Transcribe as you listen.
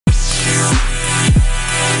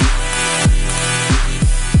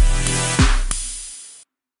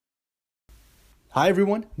Hi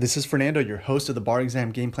everyone, this is Fernando, your host of the Bar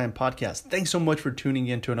Exam Game Plan Podcast. Thanks so much for tuning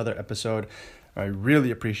in to another episode. I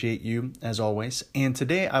really appreciate you, as always. And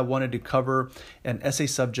today I wanted to cover an essay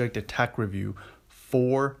subject attack review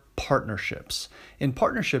for partnerships. And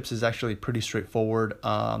partnerships is actually pretty straightforward.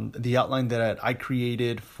 The outline that I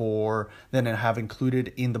created then I have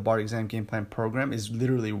included in the Bar Exam Game Plan program is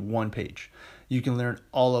literally one page. You can learn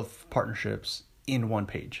all of partnerships in one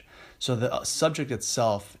page. So the subject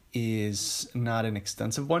itself is not an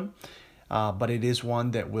extensive one, but it is one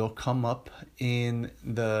that will come up in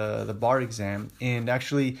the bar exam. And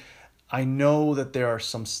actually, I know that there are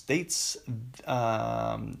some states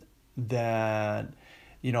that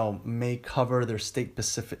may cover their state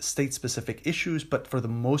specific issues, but for the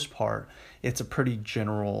most part, it's a pretty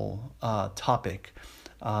general topic.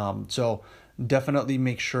 So definitely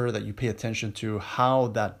make sure that you pay attention to how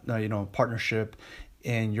that partnership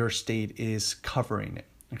in your state is covering it.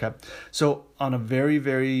 Okay, so on a very,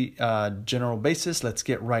 very general basis, let's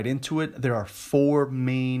get right into it. There are four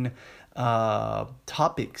main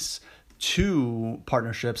topics to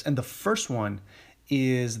partnerships, and the first one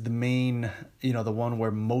is the main, the one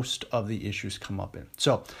where most of the issues come up in.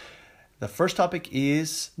 So the first topic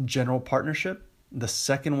is general partnership. The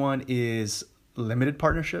second one is limited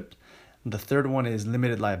partnership. The third one is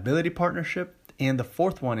limited liability partnership. And the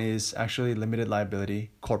fourth one is actually limited liability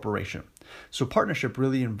corporation. So partnership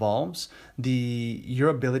really involves your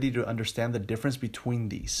ability to understand the difference between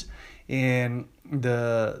these. And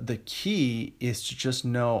the key is to just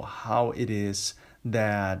know how it is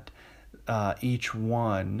that each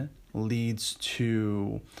one leads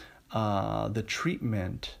to the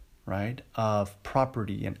treatment, right, of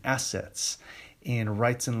property and assets and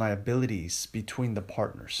rights and liabilities between the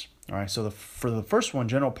partners. All right. So for the first one,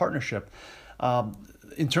 general partnership,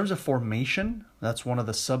 in terms of formation, that's one of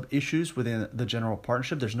the sub-issues within the general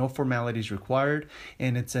partnership. There's no formalities required,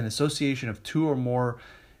 and it's an association of two or more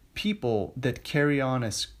people that carry on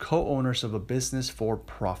as co-owners of a business for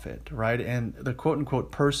profit, right? And the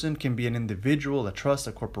quote-unquote person can be an individual, a trust,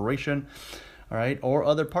 a corporation, all right, or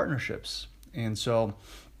other partnerships. And so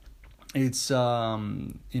it's,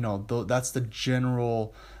 that's the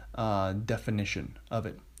general definition of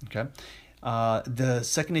it, okay? The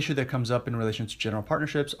second issue that comes up in relation to general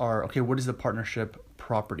partnerships are, what is the partnership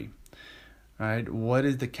property, right? What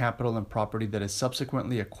is the capital and property that is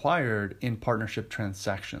subsequently acquired in partnership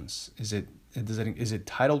transactions? Is it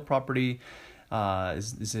titled property?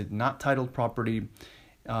 Is it not titled property?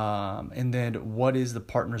 And then what is the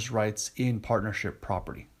partner's rights in partnership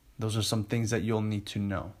property? Those are some things that you'll need to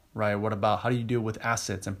know, right? What about how do you deal with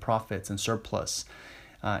assets and profits and surplus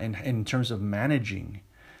in terms of managing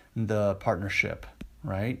the partnership,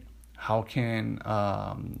 right? How can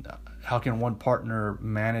one partner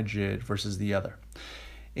manage it versus the other?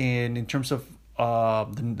 And in terms of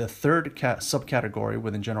the third subcategory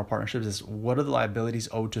within general partnerships is what are the liabilities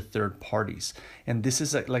owed to third parties? And this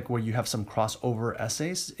is like where you have some crossover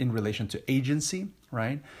essays in relation to agency,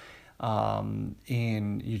 right?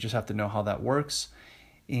 And you just have to know how that works.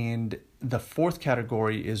 And the fourth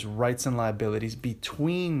category is rights and liabilities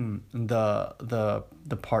between the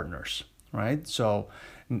partners, right? So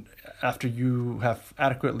after you have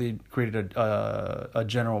adequately created a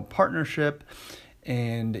general partnership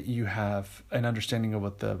and you have an understanding of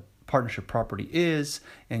what the partnership property is,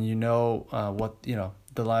 and what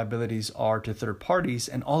the liabilities are to third parties,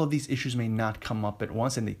 and all of these issues may not come up at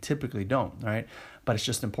once, and they typically don't, right? But it's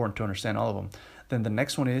just important to understand all of them. Then the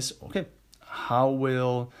next one is, how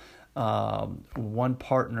will one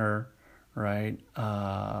partner, right,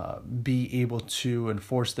 be able to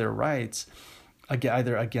enforce their rights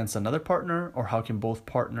either against another partner, or how can both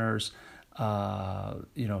partners,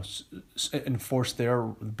 enforce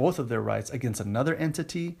both of their rights against another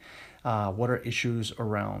entity? What are issues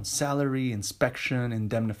around salary, inspection,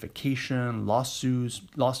 indemnification, lawsuits,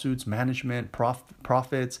 management,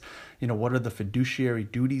 profits? What are the fiduciary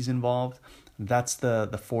duties involved? That's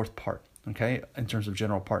the fourth part. Okay, in terms of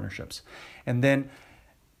general partnerships. And then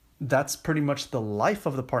that's pretty much the life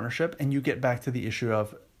of the partnership, and you get back to the issue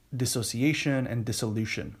of dissociation and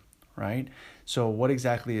dissolution, right? So what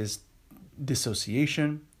exactly is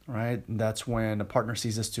dissociation, right? That's when a partner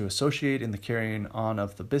ceases to associate in the carrying on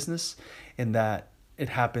of the business, and that it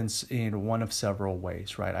happens in one of several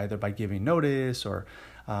ways, right? Either by giving notice, or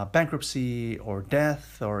bankruptcy, or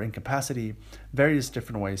death, or incapacity, various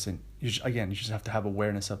different ways. And you just have to have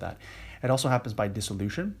awareness of that. It also happens by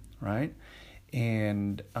dissolution, right?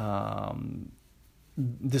 And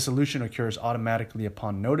dissolution occurs automatically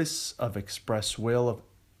upon notice of express will of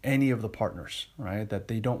any of the partners, right? That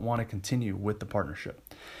they don't want to continue with the partnership.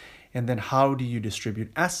 And then how do you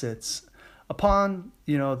distribute assets upon,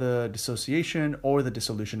 the dissociation or the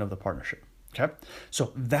dissolution of the partnership. Okay.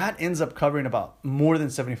 So that ends up covering about more than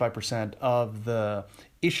 75% of the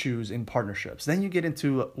issues in partnerships. Then you get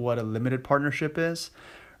into what a limited partnership is,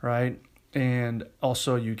 right? And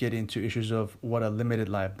also you get into issues of what a limited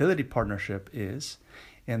liability partnership is.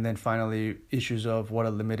 And then finally, issues of what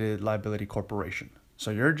a limited liability corporation.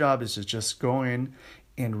 So your job is to just go in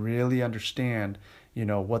and really understand,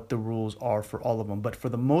 what the rules are for all of them. But for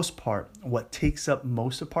the most part, what takes up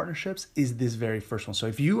most of partnerships is this very first one. So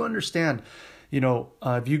if you understand,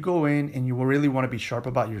 if you go in and you really want to be sharp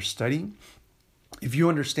about your studying, if you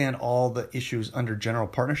understand all the issues under general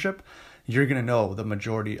partnership, you're going to know the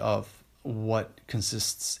majority of what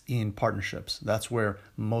consists in partnerships. That's where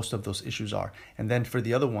most of those issues are. And then for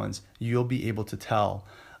the other ones, you'll be able to tell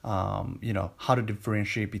how to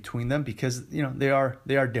differentiate between them, because they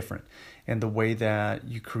are different. And the way that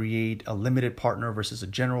you create a limited partner versus a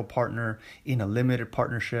general partner in a limited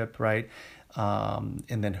partnership, right? And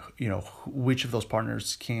then which of those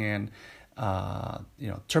partners can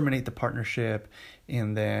terminate the partnership.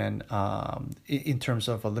 And then in terms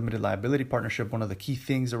of a limited liability partnership, one of the key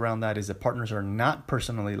things around that is that partners are not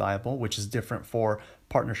personally liable, which is different for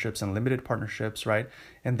partnerships and limited partnerships, right?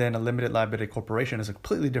 And then a limited liability corporation is a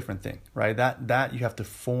completely different thing, right? That you have to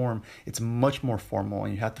form. It's much more formal,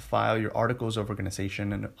 and you have to file your articles of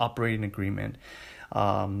organization and operating agreement,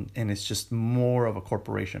 and it's just more of a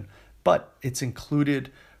corporation. But it's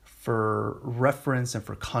included for reference and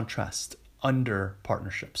for contrast under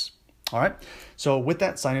partnerships. All right. So with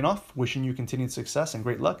that, signing off, wishing you continued success and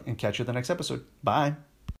great luck, and catch you at the next episode. Bye.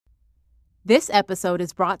 This episode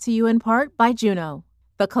is brought to you in part by Juno,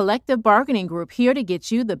 the collective bargaining group here to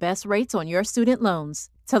get you the best rates on your student loans.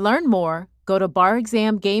 To learn more, go to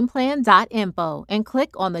barexamgameplan.info and click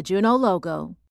on the Juno logo.